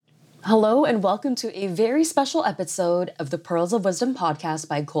Hello, and welcome to a very special episode of the Pearls of Wisdom podcast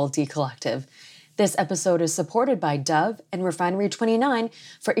by Cold Tea Collective. This episode is supported by Dove and Refinery 29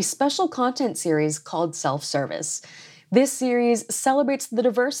 for a special content series called Self-Service. This series celebrates the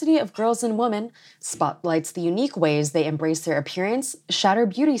diversity of girls and women, spotlights the unique ways they embrace their appearance, shatter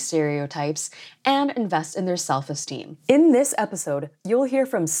beauty stereotypes, and invest in their self-esteem. In this episode, you'll hear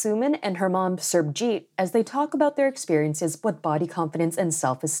from Suman and her mom Surbjeet as they talk about their experiences with body confidence and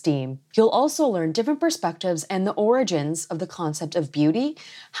self-esteem. You'll also learn different perspectives and the origins of the concept of beauty,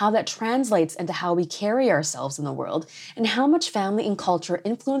 how that translates into how we carry ourselves in the world, and how much family and culture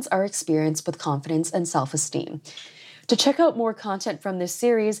influence our experience with confidence and self-esteem. To check out more content from this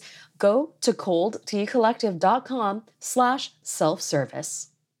series, go to coldteacollective.com/self-service.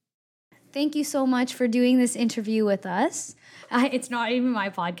 Thank you so much for doing this interview with us. It's not even my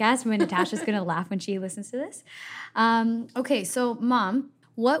podcast, but Natasha's going to laugh when she listens to this. Okay, so Mom,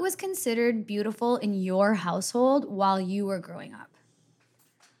 what was considered beautiful in your household while you were growing up?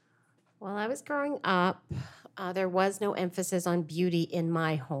 While I was growing up, there was no emphasis on beauty in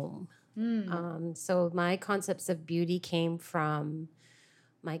my home. So my concepts of beauty came from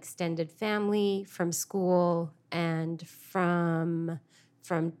my extended family, from school, and from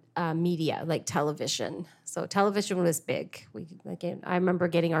media, like television. So television was big. I remember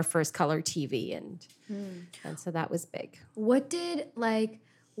getting our first color TV, and so that was big. What did the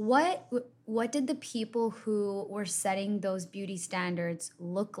people who were setting those beauty standards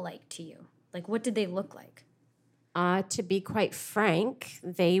look like to you? Like, what did they look like? To be quite frank,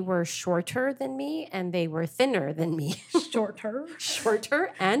 they were shorter than me and they were thinner than me.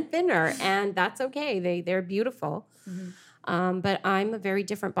 Shorter and thinner, and that's okay. They're beautiful. But I'm a very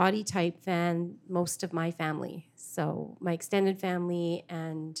different body type than most of my family. So my extended family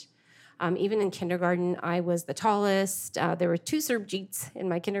and even in kindergarten, I was the tallest. There were two Surbjeets in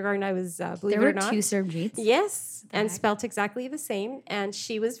my kindergarten. I was, believe it or not. There were two Surbjeets? Yes, and spelt exactly the same. And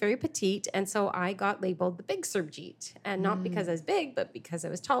she was very petite. And so I got labeled the big Surbjeet. And not because I was big, but because I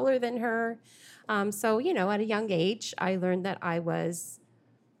was taller than her. So, at a young age, I learned that I was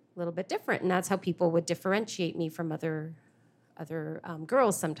a little bit different. And that's how people would differentiate me from other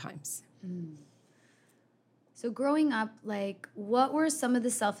girls sometimes. So growing up, what were some of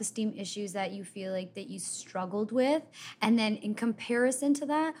the self-esteem issues that you feel like that you struggled with? And then in comparison to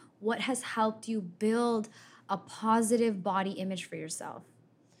that, what has helped you build a positive body image for yourself?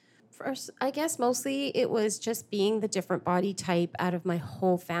 First, I guess mostly it was just being the different body type out of my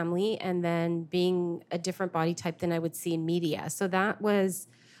whole family and then being a different body type than I would see in media. So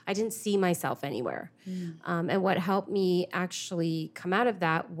I didn't see myself anywhere. And what helped me actually come out of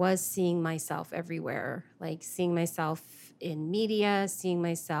that was seeing myself everywhere, like seeing myself in media, seeing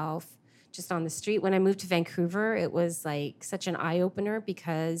myself just on the street. When I moved to Vancouver, it was like such an eye-opener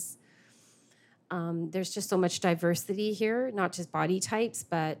because there's just so much diversity here, not just body types,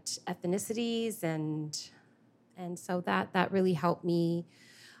 but ethnicities. And so that really helped me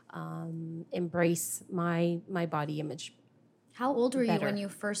embrace my body image. How old were you when you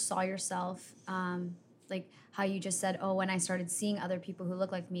first saw yourself? Like how you just said, when I started seeing other people who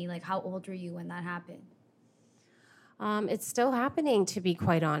look like me, like how old were you when that happened? It's still happening, to be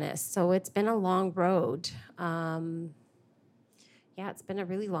quite honest. So it's been a long road. It's been a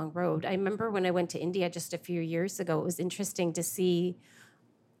really long road. I remember when I went to India just a few years ago, it was interesting to see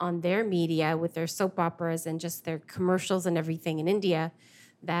on their media with their soap operas and just their commercials and everything in India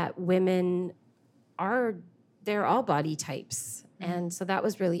that women they're all body types. And so that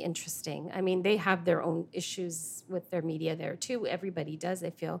was really interesting. I mean, they have their own issues with their media there too. Everybody does, I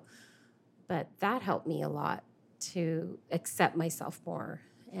feel. But that helped me a lot to accept myself more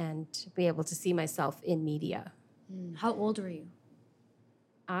and to be able to see myself in media. How old were you?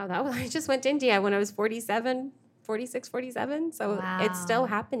 I just went to India when I was 46, 47. So It's still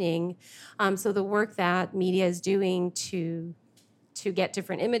happening. So the work that media is doing to get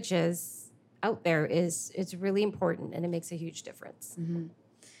different images out there is really important, and it makes a huge difference.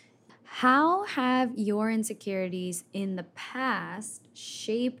 How have your insecurities in the past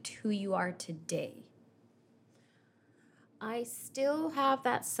shaped who you are today? I still have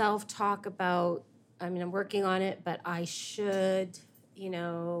that self-talk about, I'm working on it, but I should,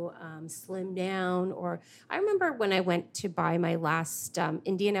 slim down. Or I remember when I went to buy my last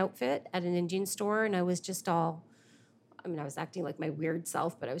Indian outfit at an Indian store, and I was just all, I was acting like my weird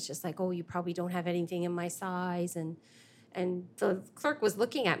self, but I was just like, oh, you probably don't have anything in my size. And the clerk was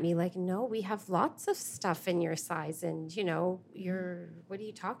looking at me like, no, we have lots of stuff in your size. And, what are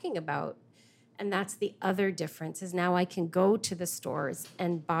you talking about? And that's the other difference is now I can go to the stores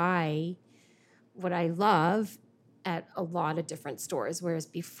and buy what I love at a lot of different stores, whereas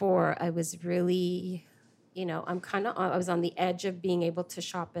before I was really, I was on the edge of being able to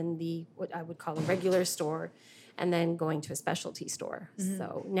shop in what I would call a regular store and then going to a specialty store.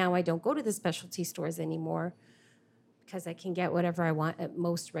 So now I don't go to the specialty stores anymore because I can get whatever I want at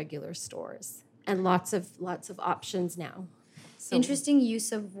most regular stores, and lots of options now. So, Interesting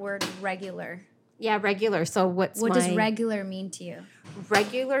use of word regular. yeah, regular. So what does regular mean to you?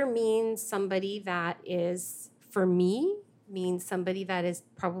 Regular means somebody that is, for me, means somebody that is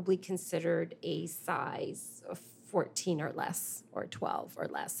probably considered a size of 14 or less, or 12 or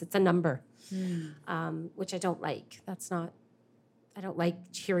less. It's a number, which I don't like. I don't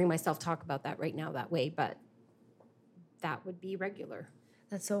like hearing myself talk about that right now that way, but that would be regular.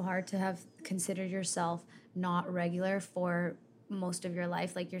 That's so hard to have considered yourself not regular for most of your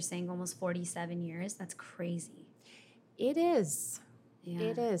life. Like you're saying, almost 47 years. That's crazy. It is. Yeah.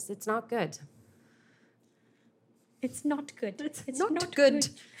 It is. It's not good. It's not good. It's not good.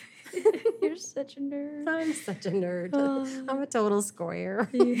 You're such a nerd. I'm such a nerd. I'm a total square.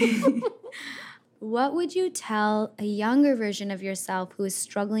 What would you tell a younger version of yourself who is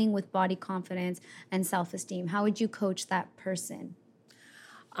struggling with body confidence and self-esteem? How would you coach that person?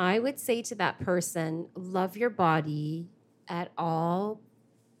 I would say to that person, love your body at all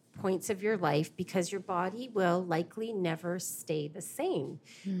points of your life, because your body will likely never stay the same.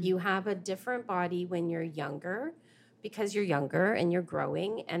 You have a different body when you're younger because you're younger and you're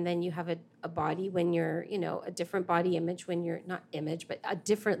growing, and then you have a body when you're, a different body image when you're, not image, but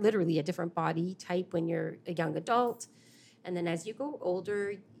literally a different body type when you're a young adult. And then as you go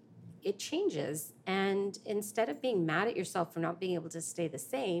older, it changes. And instead of being mad at yourself for not being able to stay the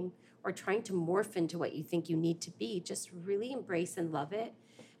same or trying to morph into what you think you need to be, just really embrace and love it.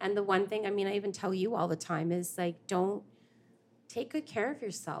 And the one thing, I even tell you all the time is don't take good care of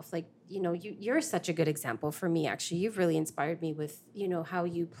yourself. You're such a good example for me, actually. You've really inspired me with, how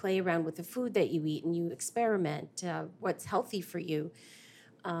you play around with the food that you eat and you experiment what's healthy for you.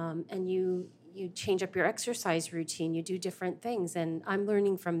 And you change up your exercise routine, you do different things. And I'm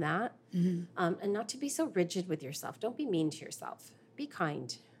learning from that. And not to be so rigid with yourself. Don't be mean to yourself. Be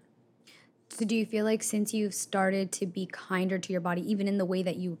kind. So do you feel like since you've started to be kinder to your body, even in the way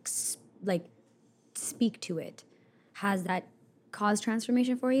that you speak to it, has that caused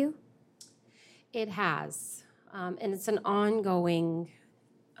transformation for you? It has. And it's an ongoing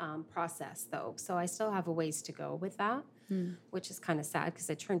process, though. So I still have a ways to go with that, which is kind of sad because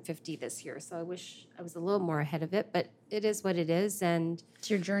I turned 50 this year. So I wish I was a little more ahead of it, but it is what it is. And it's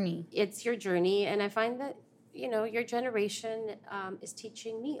your journey. It's your journey. And I find that, your generation is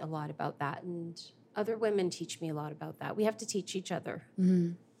teaching me a lot about that. And other women teach me a lot about that. We have to teach each other.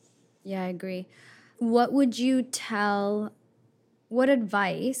 Mm-hmm. Yeah, I agree. What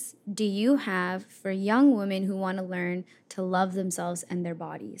advice do you have for young women who want to learn to love themselves and their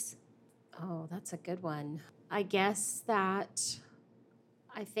bodies? Oh, that's a good one. I guess that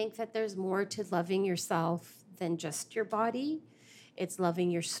I think that there's more to loving yourself than just your body. It's loving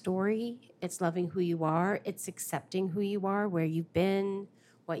your story. It's loving who you are. It's accepting who you are, where you've been,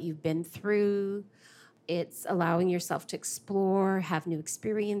 what you've been through. It's allowing yourself to explore, have new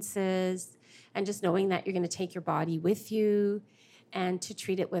experiences, and just knowing that you're going to take your body with you and to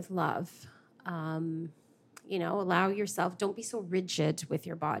treat it with love. Allow yourself, don't be so rigid with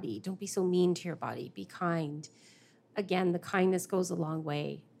your body. Don't be so mean to your body. Be kind. Again, the kindness goes a long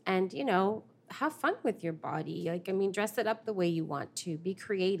way. And, have fun with your body. Dress it up the way you want to. Be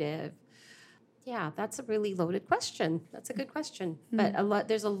creative. Yeah, that's a really loaded question. That's a good question. But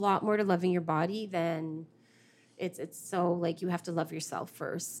there's a lot more to loving your body than it's so you have to love yourself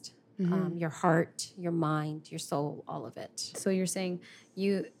first. Your heart, your mind, your soul, all of it. So you're saying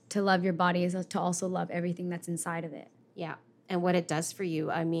to love your body is to also love everything that's inside of it. Yeah. And what it does for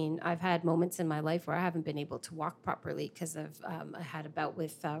you. I've had moments in my life where I haven't been able to walk properly because I had a bout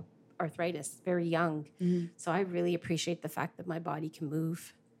with arthritis very young. So I really appreciate the fact that my body can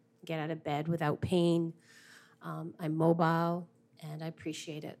move, get out of bed without pain. I'm mobile, and I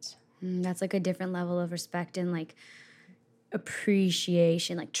appreciate it. That's a different level of respect and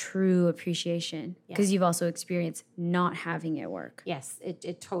appreciation, true appreciation, because you've also experienced not having it work. Yes,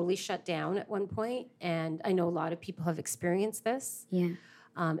 it totally shut down at one point, and I know a lot of people have experienced this. Yeah.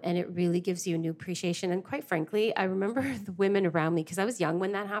 And it really gives you a new appreciation. And quite frankly, I remember the women around me, because I was young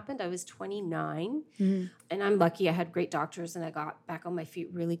when that happened. I was 29, and I'm lucky I had great doctors and I got back on my feet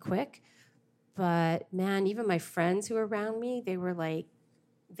really quick. But man, even my friends who were around me, they were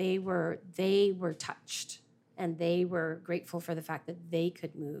touched, and they were grateful for the fact that they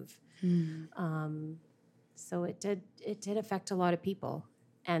could move. So it did affect a lot of people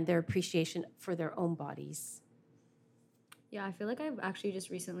and their appreciation for their own bodies. Yeah, I feel like I've actually just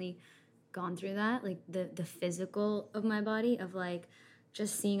recently gone through that, like the physical of my body, of like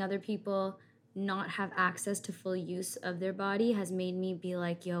just seeing other people not have access to full use of their body has made me be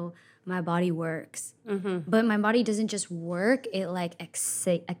like, yo, my body works. But my body doesn't just work, it like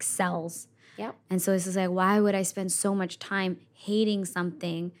excels. Yep. And so it's just like, why would I spend so much time hating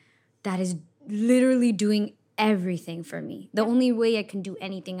something that is literally doing everything for me? The only way I can do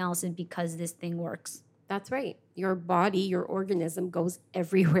anything else is because this thing works. That's right. Your body, your organism goes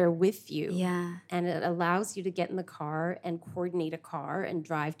everywhere with you. Yeah. And it allows you to get in the car and coordinate a car and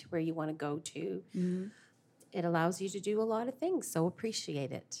drive to where you want to go to. It allows you to do a lot of things. So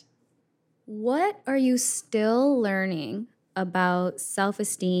appreciate it. What are you still learning about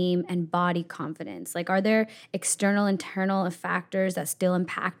self-esteem and body confidence? Like, are there external, internal factors that still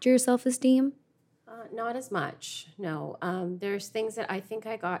impact your self-esteem? Not as much, no. There's things that I think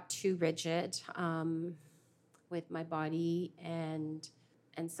I got too rigid with my body, and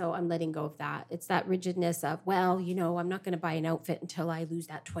so I'm letting go of that. It's that rigidness of, well, you know, I'm not going to buy an outfit until I lose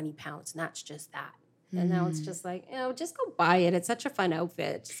that 20 pounds, and that's just that. And now it's just like, you know, just go buy it. It's such a fun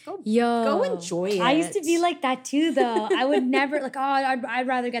outfit. Just go enjoy it. I used to be like that too, though. I would never like, oh, I'd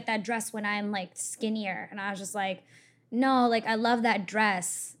rather get that dress when I'm like skinnier. And I was just like, no, like I love that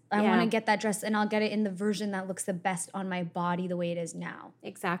dress. I want to get that dress, and I'll get it in the version that looks the best on my body the way it is now.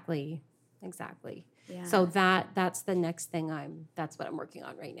 Exactly. Yeah. So that's the next thing that's what I'm working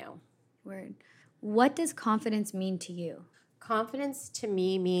on right now. Word. What does confidence mean to you? Confidence to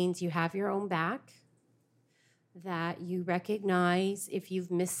me means you have your own back, that you recognize if you've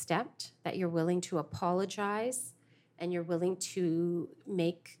misstepped, that you're willing to apologize, and you're willing to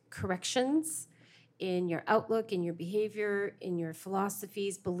make corrections in your outlook, in your behavior, in your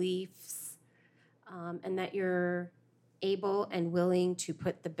philosophies, beliefs, and that you're able and willing to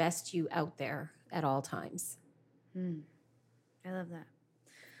put the best you out there at all times. I love that.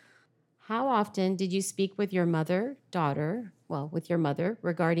 How often did you speak with your mother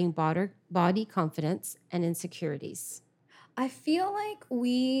regarding body confidence and insecurities? I feel like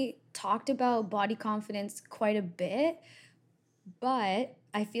we talked about body confidence quite a bit, but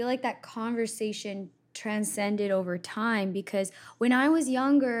I feel like that conversation transcended over time, because when I was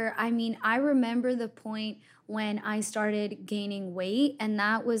younger, I mean, I remember the point when I started gaining weight, and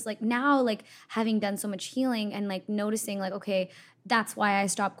that was like, now, like having done so much healing and like noticing like, okay, that's why I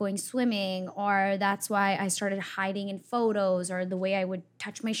stopped going swimming, or that's why I started hiding in photos, or the way I would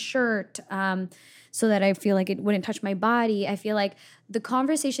touch my shirt so that I feel like it wouldn't touch my body. I feel like the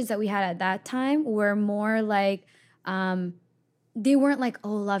conversations that we had at that time were more like, they weren't like,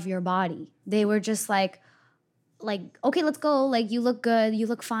 oh, love your body. They were just like, okay, let's go. Like, you look good. You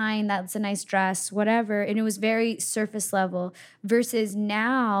look fine. That's a nice dress, whatever. And it was very surface level, versus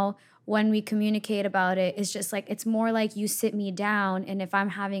now when we communicate about it, it's just like, it's more like you sit me down. And if I'm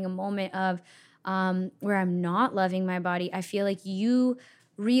having a moment of where I'm not loving my body, I feel like you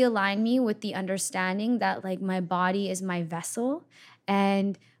realign me with the understanding that like my body is my vessel,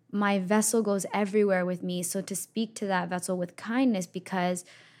 and my vessel goes everywhere with me. So to speak to that vessel with kindness, because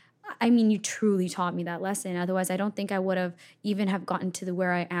I mean, you truly taught me that lesson. Otherwise, I don't think I would have even have gotten to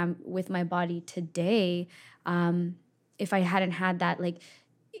where I am with my body today, if I hadn't had that, like,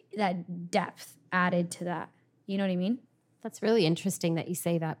 that depth added to that. You know what I mean? That's really interesting that you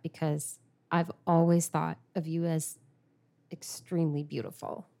say that, because I've always thought of you as extremely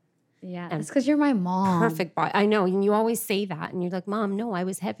beautiful. Yeah, And that's because you're my mom. Perfect body. I know. And you always say that. And you're like, Mom, no, I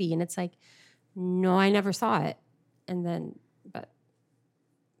was heavy. And it's like, no, I never saw it. And then, but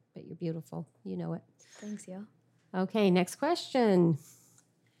you're beautiful. You know it. Thanks, yo. Okay, next question.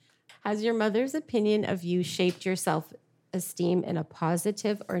 Has your mother's opinion of you shaped your self-esteem in a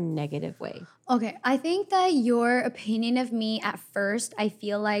positive or negative way? Okay, I think that your opinion of me at first, I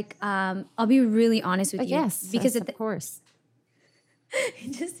feel like, I'll be really honest with you. Yes, because of course.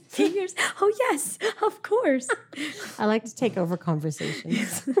 just figures, oh yes, of course. I like to take over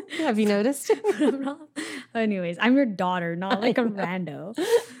conversations. Have you noticed? Anyways, I'm your daughter, not like a rando.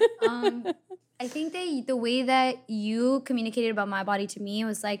 I think that the way that you communicated about my body to me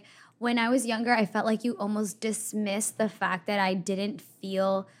was like, when I was younger, I felt like you almost dismissed the fact that I didn't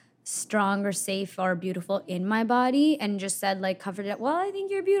feel strong or safe or beautiful in my body, and just said, like, covered it, well, I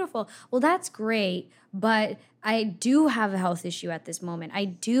think you're beautiful. Well, that's great, but I do have a health issue at this moment. I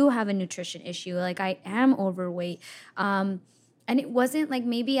do have a nutrition issue. Like, I am overweight. And it wasn't like,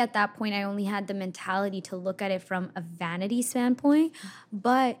 maybe at that point I only had the mentality to look at it from a vanity standpoint,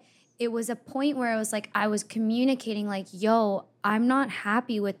 but it was a point where I was like, I was communicating like, yo, I'm not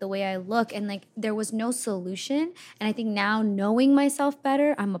happy with the way I look. And like, there was no solution. And I think now, knowing myself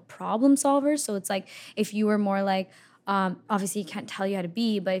better, I'm a problem solver. So it's like, if you were more like, obviously can't tell you how to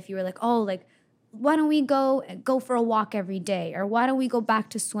be, but if you were like, oh, like, why don't we go for a walk every day? Or why don't we go back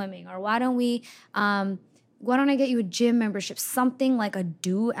to swimming? Or why don't I get you a gym membership? Something like a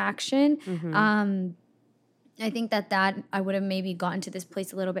do action. I think that I would have maybe gotten to this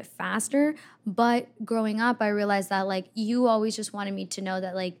place a little bit faster. But growing up, I realized that like you always just wanted me to know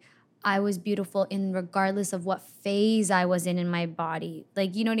that like I was beautiful in regardless of what phase I was in my body.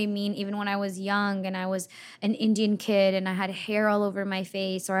 Like, you know what I mean? Even when I was young and I was an Indian kid and I had hair all over my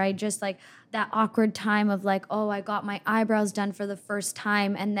face, or I just like that awkward time of like, oh, I got my eyebrows done for the first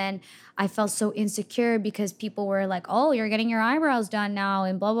time. And then I felt so insecure because people were like, oh, you're getting your eyebrows done now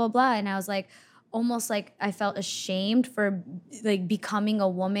and blah, blah, blah. And I was like, almost like I felt ashamed for like becoming a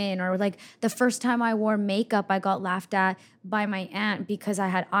woman, or like the first time I wore makeup, I got laughed at by my aunt because I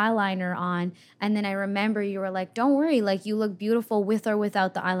had eyeliner on. And then I remember you were like, don't worry, like you look beautiful with or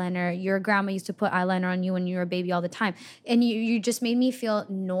without the eyeliner. Your grandma used to put eyeliner on you when you were a baby all the time. And you just made me feel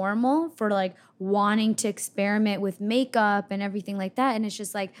normal for like wanting to experiment with makeup and everything like that. And it's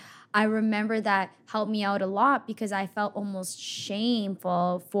just like, I remember that helped me out a lot because I felt almost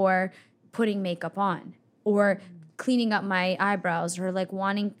shameful for putting makeup on or cleaning up my eyebrows, or like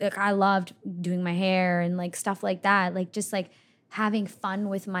wanting, like I loved doing my hair and like stuff like that, like just like having fun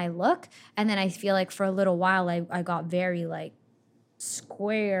with my look. And then I feel like for a little while I got very like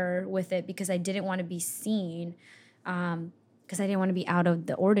square with it because I didn't want to be seen, because I didn't want to be out of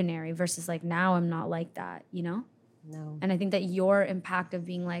the ordinary, versus like now I'm not like that, you know? No. And I think that your impact of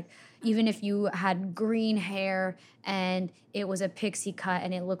being like, even if you had green hair and it was a pixie cut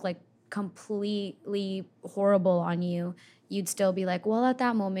and it looked like completely horrible on you, you'd still be like, well, at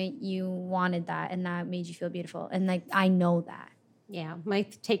that moment you wanted that and that made you feel beautiful. And like, I know that. Yeah. My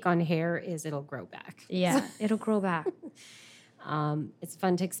take on hair is it'll grow back. Yeah, it'll grow back. It's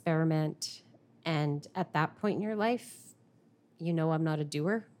fun to experiment. And at that point in your life, you know, I'm not a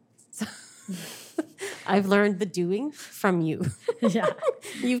doer. So I've learned the doing from you. Yeah.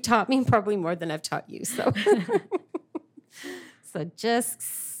 You've taught me probably more than I've taught you. So, so just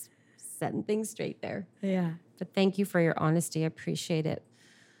setting things straight there. Yeah. But thank you for your honesty. I appreciate it.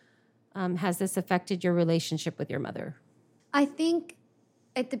 Has this affected your relationship with your mother? I think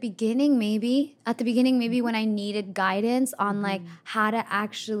at the beginning, maybe when I needed guidance on like how to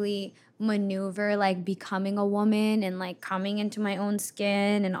actually maneuver, like becoming a woman and like coming into my own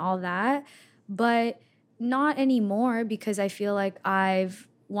skin and all that. But not anymore, because I feel like I've,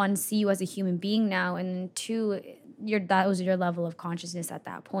 one, see you as a human being now, and two, that was your level of consciousness at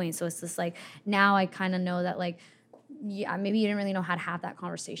that point. So it's just like, now I kind of know that like, yeah, maybe you didn't really know how to have that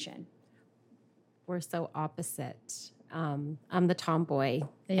conversation. We're so opposite. I'm the tomboy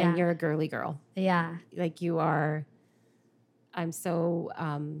Yeah. and you're a girly girl. Yeah. Like you are. I'm so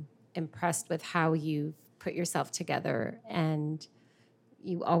impressed with how you've put yourself together, and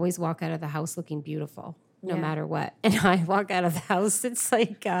you always walk out of the house looking beautiful, no matter what. And I walk out of the house, it's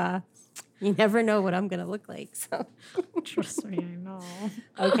like, you never know what I'm going to look like. So Trust me, I know.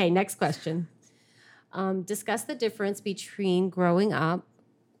 Okay, next question. Discuss the difference between growing up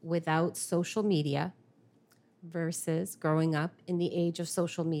without social media versus growing up in the age of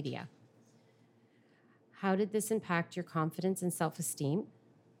social media. How did this impact your confidence and self-esteem?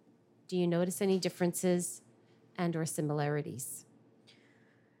 Do you notice any differences and or similarities?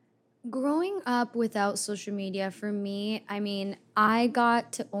 Growing up without social media, for me, I mean, I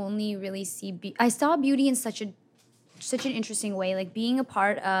got to only really see I saw beauty in such an interesting way, like being a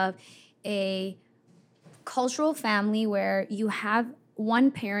part of a cultural family where you have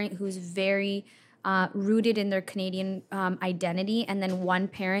one parent who's very rooted in their Canadian identity, and then one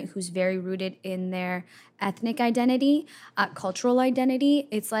parent who's very rooted in their ethnic identity, cultural identity.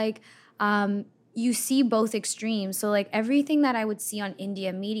 It's like you see both extremes. So like everything that I would see on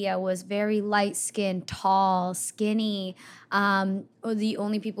India media was very light skinned, tall, skinny. Or the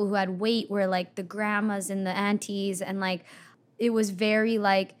only people who had weight were like the grandmas and the aunties, and like it was very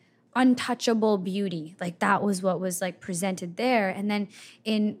like untouchable beauty. Like that was what was like presented there. And then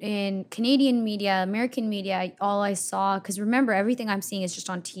in Canadian media, American media, all I saw, because remember, everything I'm seeing is just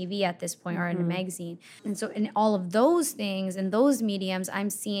on TV at this point, or in a magazine. And so in all of those things and those mediums, I'm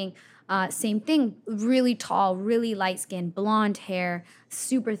seeing same thing, really tall, really light skin, blonde hair,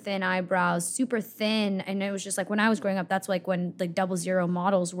 super thin eyebrows, super thin. And it was just like, when I was growing up, that's like when like 00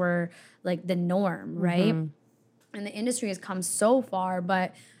 models were like the norm, right? And the industry has come so far,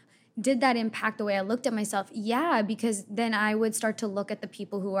 but did that impact the way I looked at myself? Yeah, because then I would start to look at the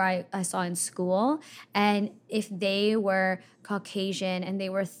people who I saw in school, and if they were Caucasian and they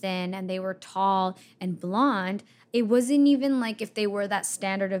were thin and they were tall and blonde, it wasn't even like if they were that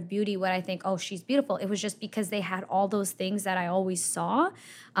standard of beauty, what I think, oh, she's beautiful. It was just because they had all those things that I always saw,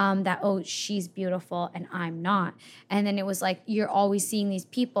 that, oh, she's beautiful and I'm not. And then it was like, you're always seeing these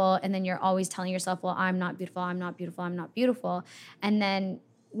people and then you're always telling yourself, well, I'm not beautiful, I'm not beautiful, I'm not beautiful. And then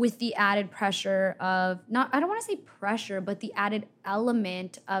with the added pressure of, not, I don't want to say pressure, but the added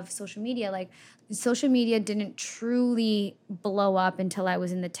element of social media, like social media didn't truly blow up until I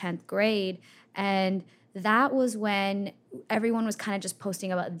was in the 10th grade. And that was when everyone was kind of just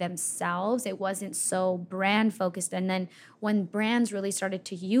posting about themselves. It wasn't so brand focused. And then when brands really started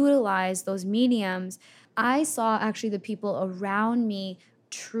to utilize those mediums, I saw actually the people around me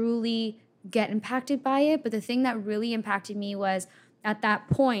truly get impacted by it. But the thing that really impacted me was at that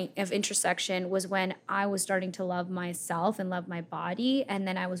point of intersection was when I was starting to love myself and love my body. And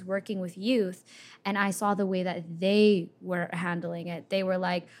then I was working with youth and I saw the way that they were handling it. They were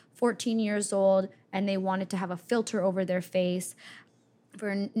like 14 years old and they wanted to have a filter over their face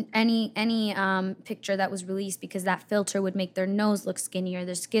for any picture that was released because that filter would make their nose look skinnier,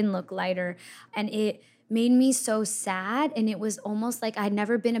 their skin look lighter. And it made me so sad. And it was almost like I'd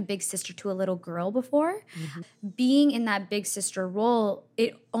never been a big sister to a little girl before. Mm-hmm. Being in that big sister role,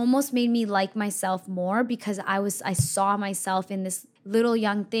 it almost made me like myself more because I saw myself in this little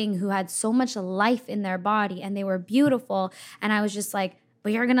young thing who had so much life in their body and they were beautiful. And I was just like,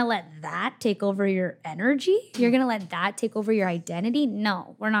 but you're going to let that take over your energy? You're going to let that take over your identity?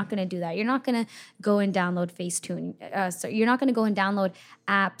 No, we're not going to do that. You're not going to go and download Facetune. So you're not going to go and download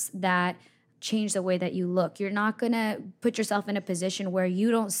apps that change the way that you look. You're not going to put yourself in a position where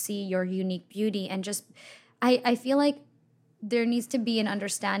you don't see your unique beauty. And just, I feel like there needs to be an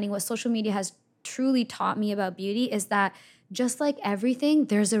understanding. What social media has truly taught me about beauty is that just like everything,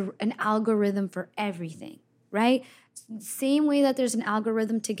 there's an algorithm for everything, right? Same way that there's an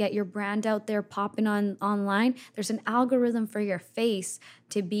algorithm to get your brand out there popping online, there's an algorithm for your face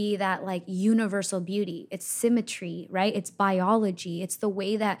to be that like universal beauty. It's symmetry, right? It's biology. It's the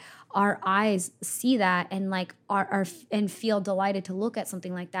way that our eyes see that and like are and feel delighted to look at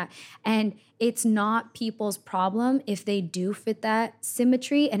something like that. And it's not people's problem if they do fit that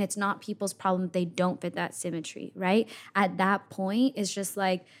symmetry, and it's not people's problem if they don't fit that symmetry, right? At that point, it's just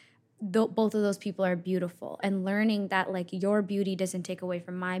like, both of those people are beautiful, and learning that like your beauty doesn't take away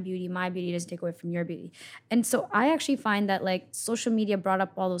from my beauty doesn't take away from your beauty. And so I actually find that like social media brought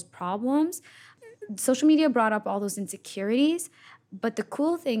up all those problems. Social media brought up all those insecurities. But the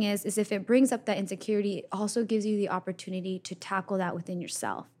cool thing is if it brings up that insecurity, it also gives you the opportunity to tackle that within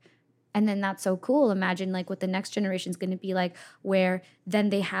yourself. And then that's so cool. Imagine like what the next generation is going to be like, where then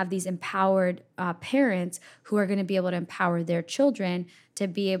they have these empowered parents who are going to be able to empower their children to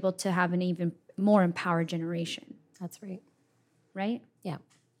be able to have an even more empowered generation. That's right. Right? Yeah.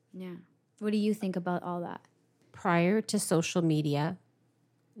 Yeah. What do you think about all that? Prior to social media,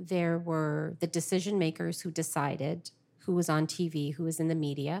 there were the decision makers who decided who was on TV, who was in the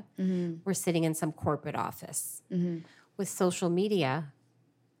media, were sitting in some corporate office. Mm-hmm. With social media,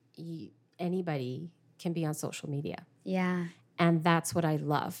 anybody can be on social media. Yeah. And that's what I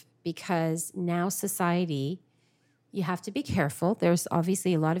love, because now society, you have to be careful. There's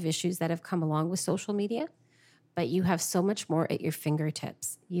obviously a lot of issues that have come along with social media, but you have so much more at your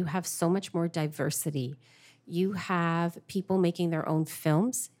fingertips. You have so much more diversity. You have people making their own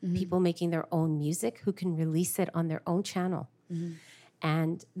films, people making their own music who can release it on their own channel. Mm-hmm.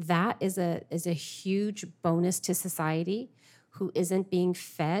 And that is a huge bonus to society who isn't being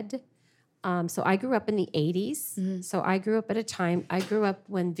fed. So I grew up in the 80s. Mm-hmm. So I grew up at a time, I grew up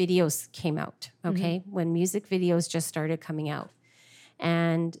when videos came out, okay? Mm-hmm. When music videos just started coming out.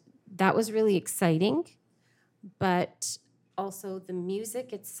 And that was really exciting. But also the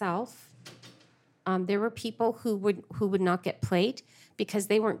music itself, there were people who would not get played because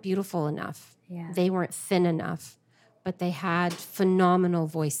they weren't beautiful enough. Yeah. They weren't thin enough, but they had phenomenal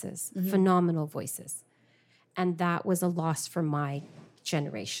voices. And that was a loss for my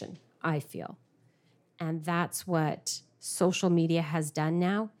generation, I feel. And that's what social media has done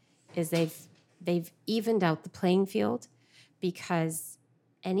now, is they've evened out the playing field, because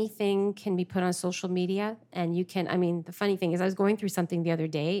anything can be put on social media, and you can, I mean, the funny thing is I was going through something the other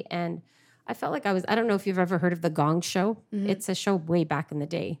day, and I felt like I don't know if you've ever heard of The Gong Show. Mm-hmm. It's a show way back in the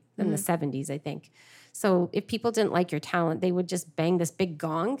day, in the 70s, I think. So if people didn't like your talent, they would just bang this big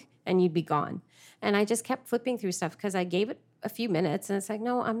gong and you'd be gone. And I just kept flipping through stuff because I gave it a few minutes and it's like,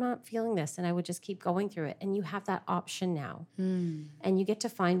 no, I'm not feeling this. And I would just keep going through it. And you have that option now. And you get to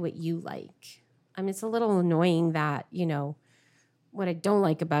find what you like. I mean, it's a little annoying that, what I don't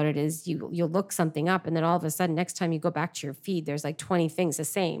like about it is you'll look something up and then all of a sudden next time you go back to your feed, there's like 20 things the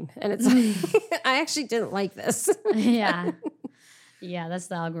same. And it's like, I actually didn't like this. Yeah. Yeah, that's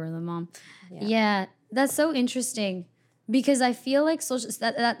the algorithm, Mom. Yeah, that's so interesting because I feel like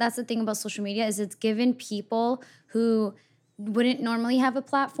that's the thing about social media is it's given people who wouldn't normally have a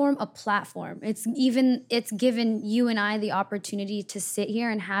platform. It's given you and I the opportunity to sit here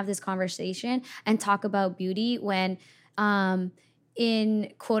and have this conversation and talk about beauty when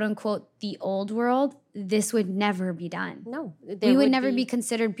in quote unquote the old world, this would never be done. No, we would never be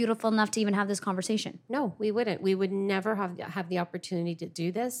considered beautiful enough to even have this conversation. No, we wouldn't. We would never have the opportunity to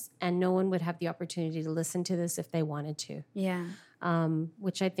do this, and no one would have the opportunity to listen to this if they wanted to. Yeah.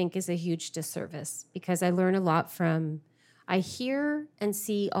 Which I think is a huge disservice because I learn a lot from. I hear and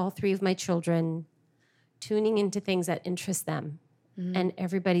see all three of my children tuning into things that interest them, and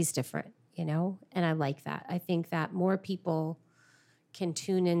everybody's different, and I like that. I think that more people can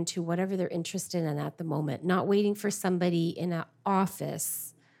tune into whatever they're interested in at the moment, not waiting for somebody in an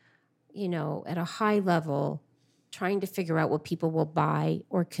office, at a high level, trying to figure out what people will buy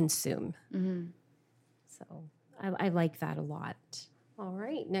or consume. So I like that a lot. All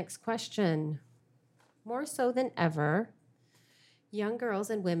right, next question. More so than ever, young girls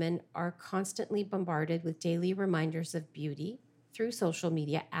and women are constantly bombarded with daily reminders of beauty through social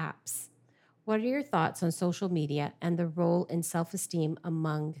media apps. What are your thoughts on social media and the role in self-esteem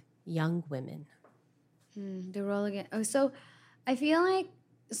among young women? The role again. Oh, so I feel like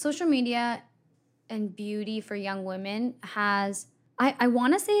social media and beauty for young women has, I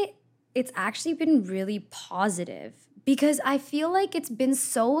want to say it's actually been really positive because I feel like it's been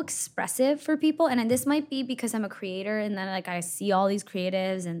so expressive for people. And this might be because I'm a creator and then like I see all these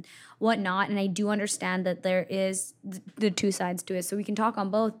creatives and whatnot. And I do understand that there is the two sides to it. So we can talk on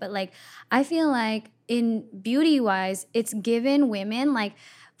both. But like, I feel like in beauty wise, it's given women like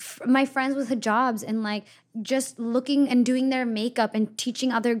my friends with hijabs and like just looking and doing their makeup and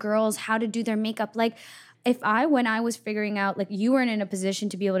teaching other girls how to do their makeup. Like, when I was figuring out, like, you weren't in a position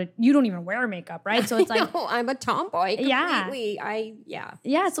to be able to, you don't even wear makeup, right? So it's like, no, I'm a tomboy completely.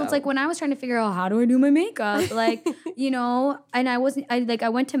 Yeah. So it's like when I was trying to figure out how do I do my makeup, like, and I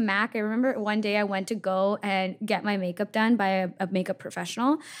went to MAC. I remember one day I went to go and get my makeup done by a makeup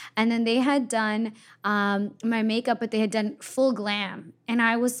professional. And then they had done my makeup, but they had done full glam. And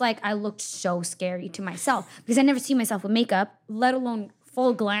I was like, I looked so scary to myself because I never see myself with makeup, let alone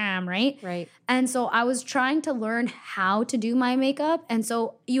full glam, right? Right. And so I was trying to learn how to do my makeup. And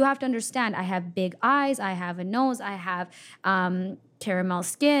so you have to understand, I have big eyes, I have a nose, I have caramel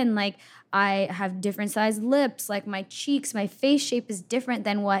skin, like I have different sized lips, like my cheeks, my face shape is different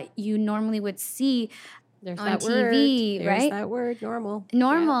than what you normally would see There's on that TV, word. right? There's that word,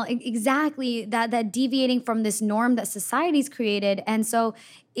 normal. Exactly. That deviating from this norm that society's created. And so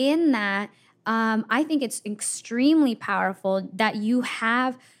in that, I think it's extremely powerful that you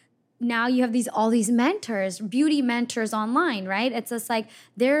have all these mentors, beauty mentors online, right? It's just like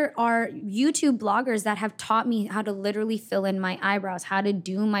there are YouTube bloggers that have taught me how to literally fill in my eyebrows, how to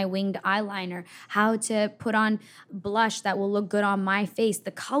do my winged eyeliner, how to put on blush that will look good on my face,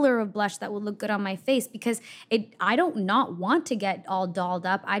 the color of blush that will look good on my face, because I don't not want to get all dolled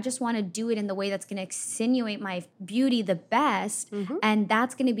up. I just want to do it in the way that's going to accentuate my beauty the best. And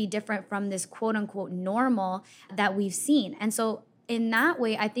that's going to be different from this quote unquote normal that we've seen. And so in that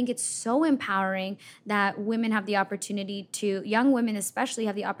way, I think it's so empowering that women have the opportunity to, young women especially,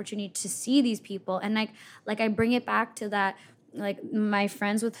 have the opportunity to see these people. And like I bring it back to that, like my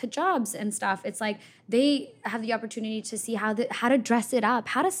friends with hijabs and stuff. It's like they have the opportunity to see how to dress it up,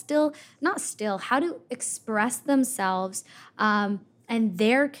 how to how to express themselves and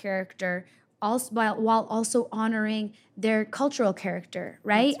their character, also while also honoring their cultural character,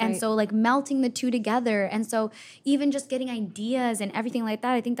 right? And so like melting the two together. And so even just getting ideas and everything like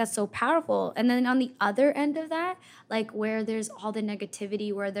that, I think that's so powerful. And then on the other end of that, like where there's all the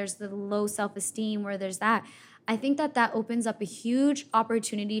negativity, where there's the low self-esteem, where there's that, I think that opens up a huge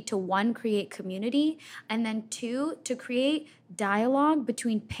opportunity to, one, create community, and then two, to create dialogue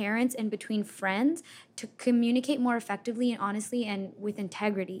between parents and between friends to communicate more effectively and honestly and with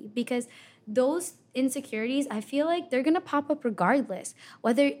integrity. Because those insecurities, I feel like they're gonna pop up regardless,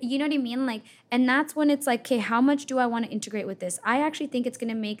 whether, you know what I mean? Like, and that's when it's like, okay, how much do I want to integrate with this? I actually think it's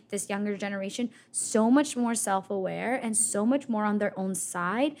gonna make this younger generation so much more self-aware and so much more on their own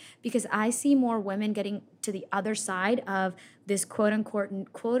side, because I see more women getting to the other side of this quote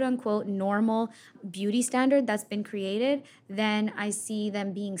unquote normal beauty standard that's been created than I see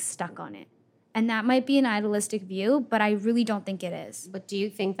them being stuck on it. And that might be an idealistic view, but I really don't think it is. But do you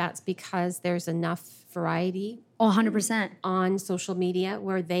think that's because there's enough variety Oh, 100%. on social media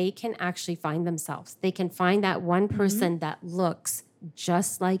where they can actually find themselves? They can find that one person that looks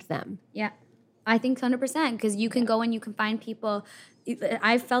just like them. Yeah, I think 100% because you can go and you can find people.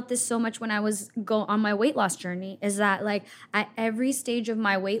 I felt this so much when I was on my weight loss journey, is that like at every stage of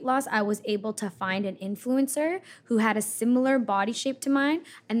my weight loss, I was able to find an influencer who had a similar body shape to mine.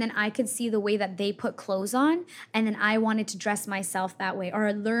 And then I could see the way that they put clothes on. And then I wanted to dress myself that way, or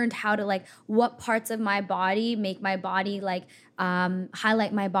I learned how to like what parts of my body make my body like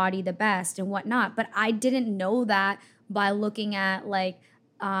highlight my body the best and whatnot. But I didn't know that by looking at like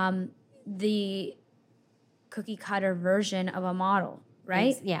the cookie cutter version of a model,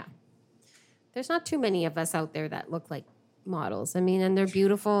 right? Yeah. There's not too many of us out there that look like models. I mean, and they're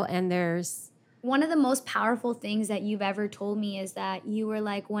beautiful, and there's... One of the most powerful things that you've ever told me is that you were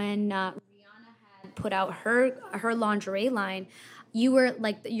like, when Rihanna had put out her lingerie line, you were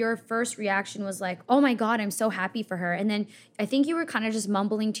like, your first reaction was like, oh my God, I'm so happy for her. And then I think you were kind of just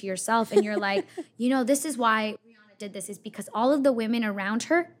mumbling to yourself, and you're like, this is why did this, is because all of the women around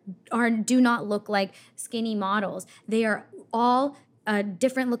her do not look like skinny models. They are all a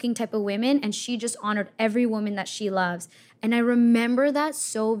different looking type of women, and she just honored every woman that she loves. And I remember that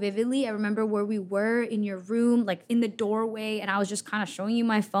so vividly. I remember where we were in your room, like in the doorway, and I was just kind of showing you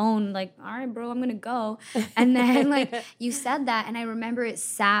my phone, like, all right, bro, I'm gonna go. And then like you said that, and I remember it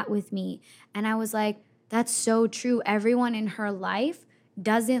sat with me, and I was like, that's so true. Everyone in her life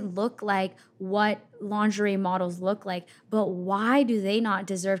doesn't look like what lingerie models look like, but why do they not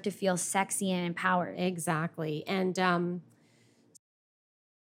deserve to feel sexy and empowered? Exactly. And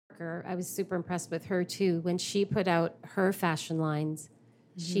I was super impressed with her too. When she put out her fashion lines,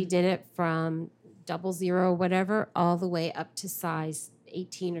 she did it from 00, whatever, all the way up to size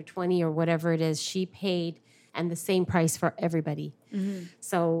 18 or 20 or whatever it is. She paid, and the same price for everybody.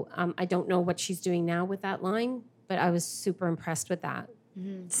 So I don't know what she's doing now with that line, but I was super impressed with that.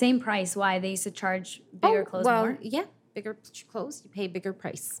 Same price. Why? They used to charge bigger clothes more? Yeah, bigger clothes, you pay bigger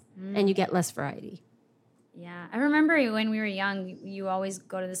price, and you get less variety. Yeah. I remember when we were young, you always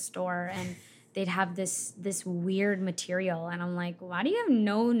go to the store and they'd have this weird material. And I'm like, why do you have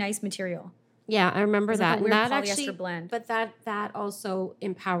no nice material? Yeah, I remember that. Like a weird and that polyester actually, blend. But that also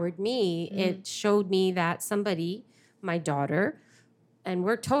empowered me. It showed me that somebody, my daughter, and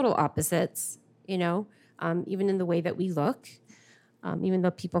we're total opposites, even in the way that we look. Even though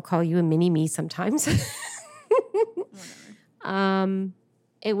people call you a mini-me sometimes.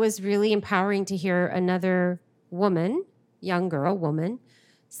 It was really empowering to hear another woman, young girl, woman,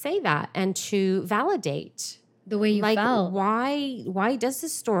 say that and to validate. The way you felt. Why does the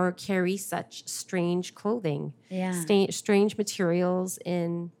store carry such strange clothing? Yeah. Strange materials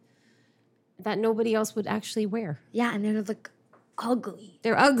that nobody else would actually wear. Yeah, and they're like ugly.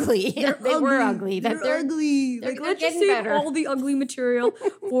 They're ugly. They were ugly. They're ugly. They're Let's just getting save better. all the ugly material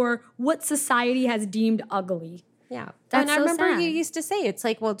for what society has deemed ugly. Yeah. That's and I so remember sad. you used to say, it's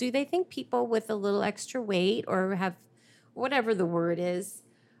like, well, do they think people with a little extra weight or have whatever the word is,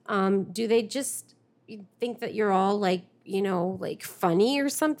 do they just think that you're all like, like funny or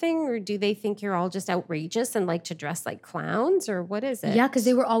something? Or do they think you're all just outrageous and like to dress like clowns, or what is it? Yeah, because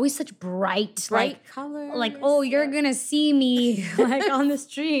they were always such bright colors. Like, oh, you're going to see me like on the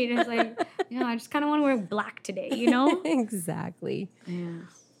street. And it's like, I just kind of want to wear black today, Exactly. Yeah.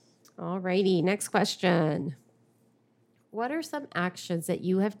 All righty. Next question. What are some actions that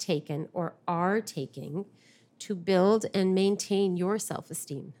you have taken or are taking to build and maintain your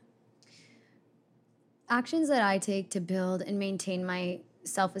self-esteem? Actions that I take to build and maintain my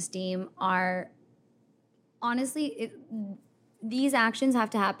self-esteem are, honestly, these actions have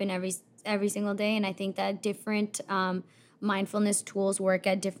to happen every single day. And I think that different mindfulness tools work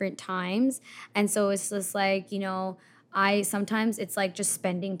at different times. And so it's just like, sometimes it's like just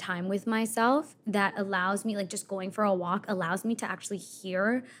spending time with myself that allows me, like just going for a walk allows me to actually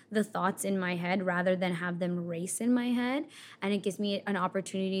hear the thoughts in my head rather than have them race in my head. And it gives me an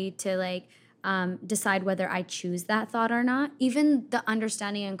opportunity to like decide whether I choose that thought or not. Even the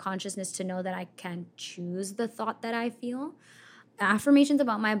understanding and consciousness to know that I can choose the thought that I feel. Affirmations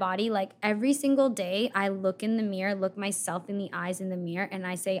about my body, like every single day I look in the mirror, look myself in the eyes in the mirror, and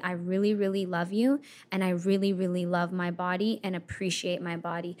I say, I really, really love you, and I really, really love my body and appreciate my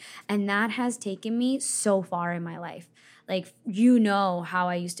body. And that has taken me so far in my life. Like, how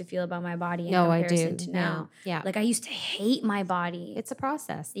I used to feel about my body in comparison to now. Yeah. Like I used to hate my body. It's a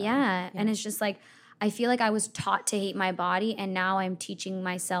process. Yeah. And it's just like, I feel like I was taught to hate my body, and now I'm teaching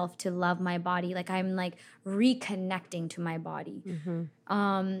myself to love my body. Like I'm like reconnecting to my body.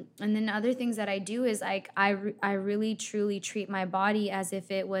 And then other things that I do is like I really truly treat my body as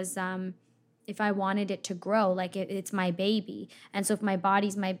if it was if I wanted it to grow, like it's my baby. And so if my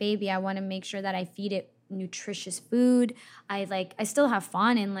body's my baby, I want to make sure that I feed it nutritious food. I still have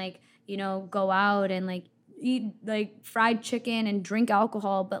fun and like, you know, go out and like eat like fried chicken and drink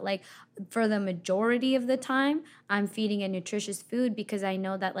alcohol, but like for the majority of the time I'm feeding a nutritious food because I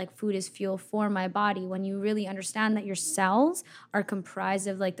know that like food is fuel for my body. When you really understand that your cells are comprised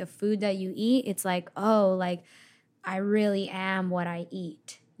of like the food that you eat, it's like, oh, like I really am what I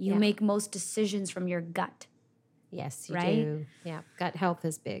eat. You make most decisions from your gut. Yes, you right? do. Yeah, gut health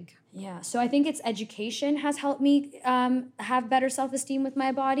is big. Yeah, so I think it's education has helped me have better self-esteem with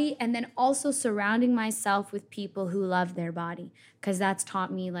my body, and then also surrounding myself with people who love their body, because that's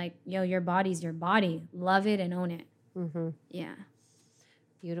taught me like, yo, your body's your body. Love it and own it. Yeah.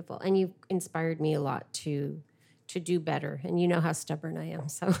 Beautiful. And you've inspired me a lot to do better. And you know how stubborn I am.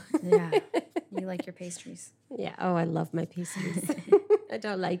 So Yeah. You like your pastries. yeah. Oh, I love my pastries. I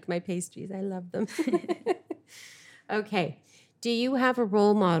don't like my pastries. I love them. Okay. Do you have a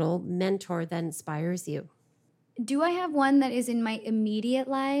role model, mentor that inspires you? Do I have one that is in my immediate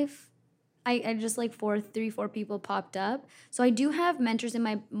life? I just like three, four people popped up. So I do have mentors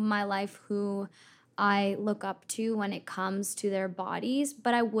in my life who I look up to when it comes to their bodies.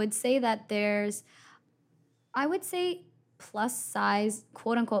 But I would say that I would say plus size,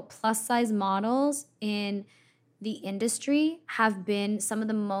 quote unquote, plus size models in the industry have been some of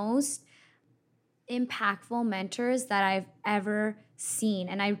the most impactful mentors that I've ever seen.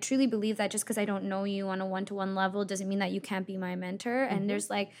 And I truly believe that just because I don't know you on a one-to-one level doesn't mean that you can't be my mentor. And there's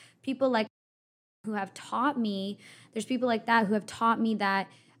like people like who have taught me, there's people like that who have taught me that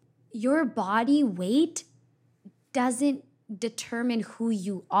your body weight doesn't determine who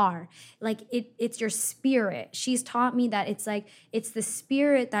you are. Like it's your spirit. She's taught me that it's like it's the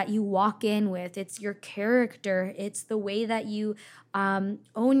spirit that you walk in with. It's your character. It's the way that you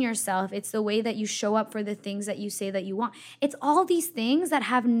own yourself. It's the way that you show up for the things that you say that you want. It's all these things that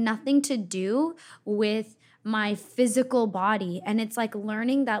have nothing to do with my physical body. And it's like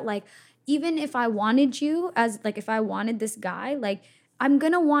learning that like even if I wanted you as like if I wanted this guy, like I'm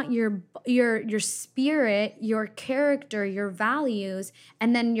gonna want your spirit, your character, your values,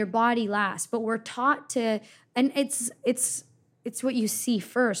 and then your body last. But we're taught to, and it's what you see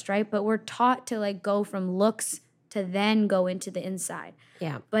first, right? But we're taught to like go from looks to then go into the inside.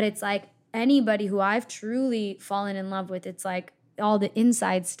 Yeah. But it's like anybody who I've truly fallen in love with, it's like all the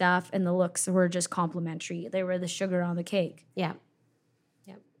inside stuff and the looks were just complimentary. They were the sugar on the cake. Yeah.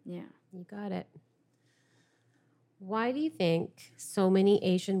 Yep. Yeah. You got it. Why do you think so many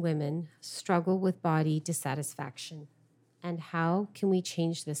Asian women struggle with body dissatisfaction? And how can we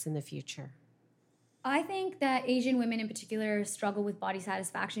change this in the future? I think that Asian women in particular struggle with body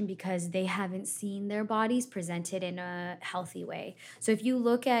satisfaction because they haven't seen their bodies presented in a healthy way. So if you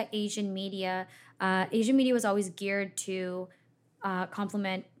look at Asian media was always geared to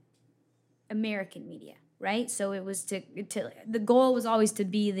complement American media, right? So it was to the goal was always to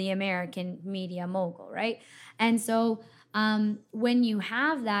be the American media mogul, right? And so when you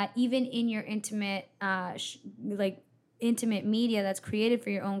have that, even in your intimate media that's created for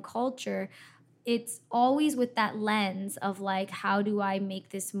your own culture, it's always with that lens of like, how do I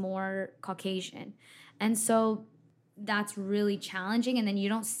make this more Caucasian? And so that's really challenging. And then you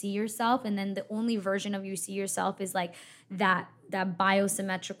don't see yourself. And then the only version of you see yourself is like that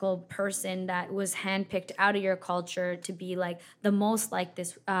biosymmetrical person that was handpicked out of your culture to be like the most like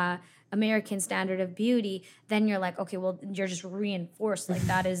this American standard of beauty. Then you're like, okay, well, you're just reinforced like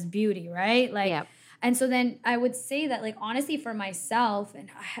that is beauty, right? Like, yeah. And so then I would say that, like, honestly, for myself,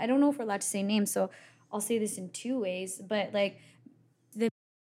 and I don't know if we're allowed to say names, so I'll say this in two ways, but like the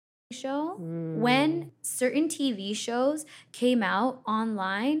show, when certain TV shows came out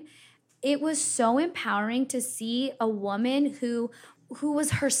online, it was so empowering to see a woman who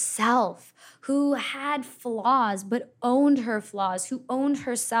was herself, who had flaws but owned her flaws, who owned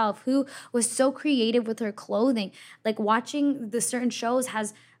herself, who was so creative with her clothing. Like watching the certain shows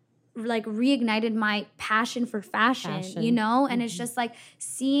has like reignited my passion for fashion, you know? And it's just like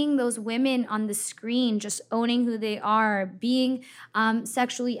seeing those women on the screen just owning who they are, being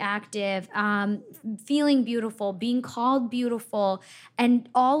sexually active, feeling beautiful, being called beautiful, and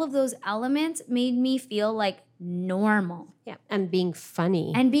all of those elements made me feel like normal. Yeah, and being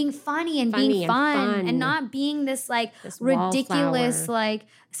funny. And being funny and being fun fun. and not being this like This ridiculous wallflower. like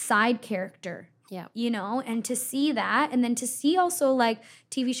side character. Yeah. And to see that, and then to see also like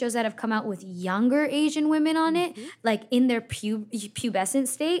TV shows that have come out with younger Asian women on it, like in their pubescent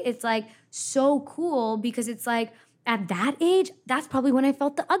state, it's like so cool because it's like at that age, that's probably when I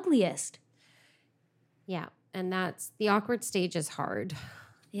felt the ugliest. Yeah. And that's the awkward stage is hard.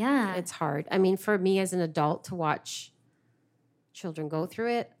 Yeah. It's hard. I mean, for me as an adult to watch children go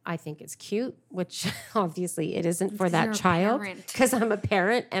through it, I think it's cute, which obviously it isn't for that child because I'm a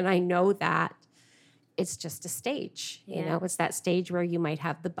parent and I know that it's just a stage. It's that stage where you might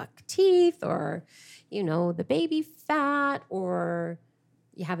have the buck teeth or, the baby fat, or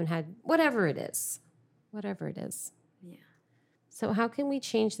you haven't had whatever it is. Yeah. So how can we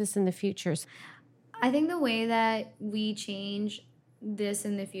change this in the future? I think the way that we change this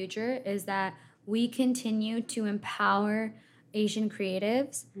in the future is that we continue to empower Asian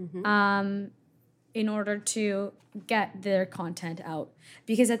creatives in order to get their content out.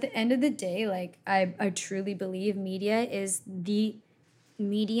 Because at the end of the day, like I truly believe media is the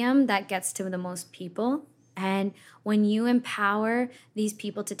medium that gets to the most people. And when you empower these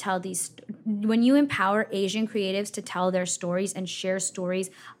people to tell when you empower Asian creatives to tell their stories and share stories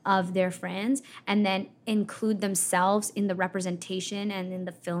of their friends and then include themselves in the representation and in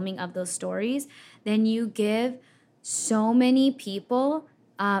the filming of those stories, then you give so many people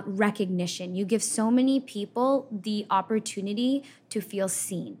recognition. You give so many people the opportunity to feel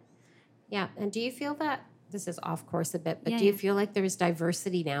seen. Yeah. And do you feel that, this is off course a bit, but do you feel like there is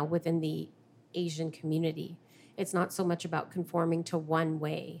diversity now within the Asian community? It's not so much about conforming to one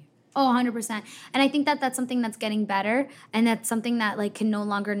way. Oh, 100%. And I think that that's something that's getting better, and that's something that like can no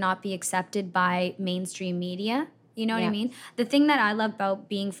longer not be accepted by mainstream media. You know what I mean? The thing that I love about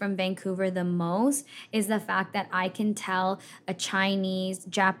being from Vancouver the most is the fact that I can tell a Chinese,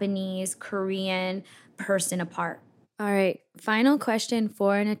 Japanese, Korean person apart. All right, final question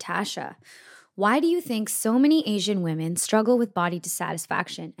for Natasha. Why do you think so many Asian women struggle with body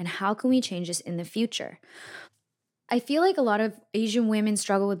dissatisfaction, and how can we change this in the future? I feel like a lot of Asian women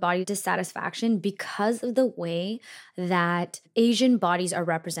struggle with body dissatisfaction because of the way that Asian bodies are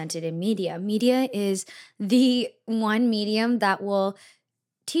represented in media. Media is the one medium that will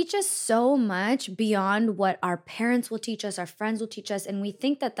teach us so much beyond what our parents will teach us, our friends will teach us, and we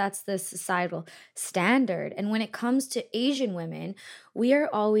think that that's the societal standard. And when it comes to Asian women, we are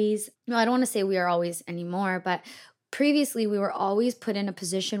always, no, I don't want to say we are always anymore, but previously we were always put in a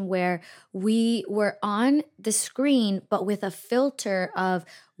position where we were on the screen but with a filter of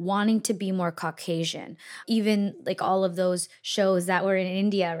wanting to be more Caucasian. Even like all of those shows that were in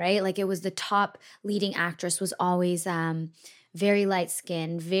India, right? Like it was the top leading actress was always very light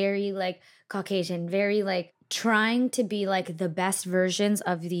skinned, very like Caucasian, very like trying to be like the best versions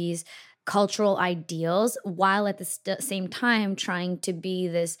of these cultural ideals while at the same time trying to be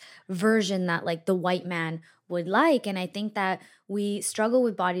this version that like the white man would like. And I think that we struggle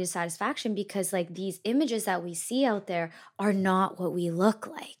with body dissatisfaction because like these images that we see out there are not what we look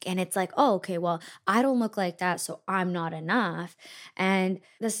like. And it's like, oh, okay, well, I don't look like that, so I'm not enough. And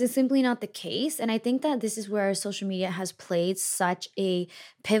this is simply not the case. And I think that this is where social media has played such a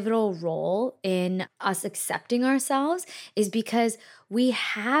pivotal role in us accepting ourselves, is because we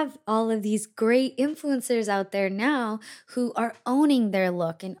have all of these great influencers out there now who are owning their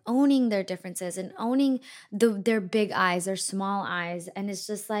look and owning their differences and owning their big eyes, their small eyes. And it's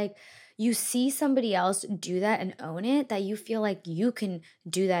just like you see somebody else do that and own it, that you feel like you can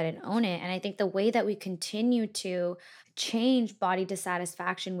do that and own it. And I think the way that we continue to change body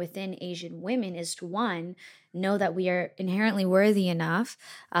dissatisfaction within Asian women is to, one, know that we are inherently worthy enough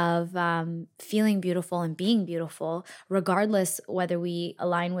of feeling beautiful and being beautiful, regardless whether we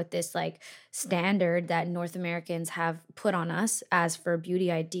align with this like standard that North Americans have put on us as for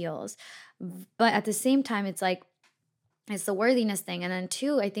beauty ideals. But at the same time, it's like, it's the worthiness thing. And then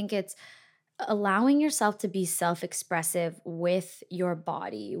two, I think it's allowing yourself to be self-expressive with your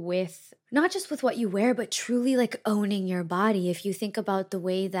body, with not just with what you wear, but truly like owning your body. If you think about the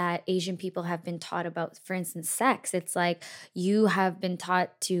way that Asian people have been taught about, for instance, sex, it's like you have been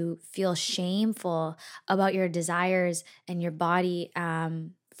taught to feel shameful about your desires and your body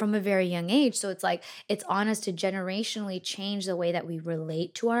from a very young age. So it's like, it's on us to generationally change the way that we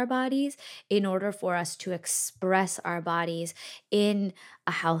relate to our bodies in order for us to express our bodies in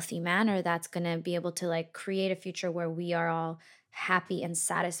a healthy manner that's going to be able to like create a future where we are all happy and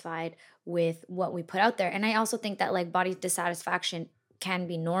satisfied with what we put out there. And I also think that like body dissatisfaction can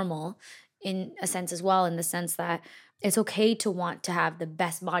be normal in a sense as well, in the sense that it's okay to want to have the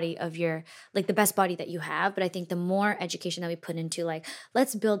best body of your, like the best body that you have. But I think the more education that we put into, like,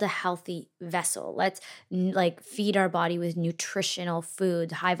 let's build a healthy vessel. Let's like feed our body with nutritional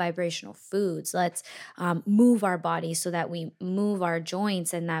foods, high vibrational foods. Let's move our body so that we move our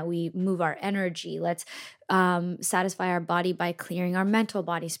joints and that we move our energy. Let's satisfy our body by clearing our mental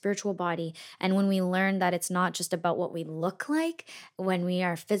body, spiritual body. And when we learn that it's not just about what we look like when we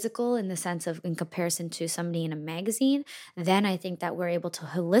are physical in the sense of in comparison to somebody in a magazine, then I think that we're able to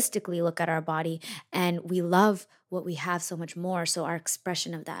holistically look at our body and we love what we have so much more. So our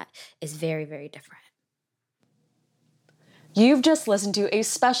expression of that is very, very different. You've just listened to a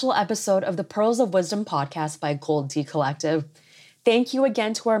special episode of the Pearls of Wisdom podcast by Cold Tea Collective. Thank you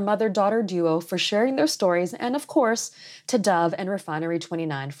again to our mother-daughter duo for sharing their stories, and of course, to Dove and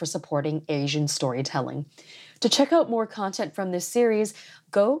Refinery29 for supporting Asian storytelling. To check out more content from this series,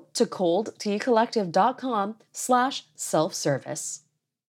 go to coldteacollective.com/self-service.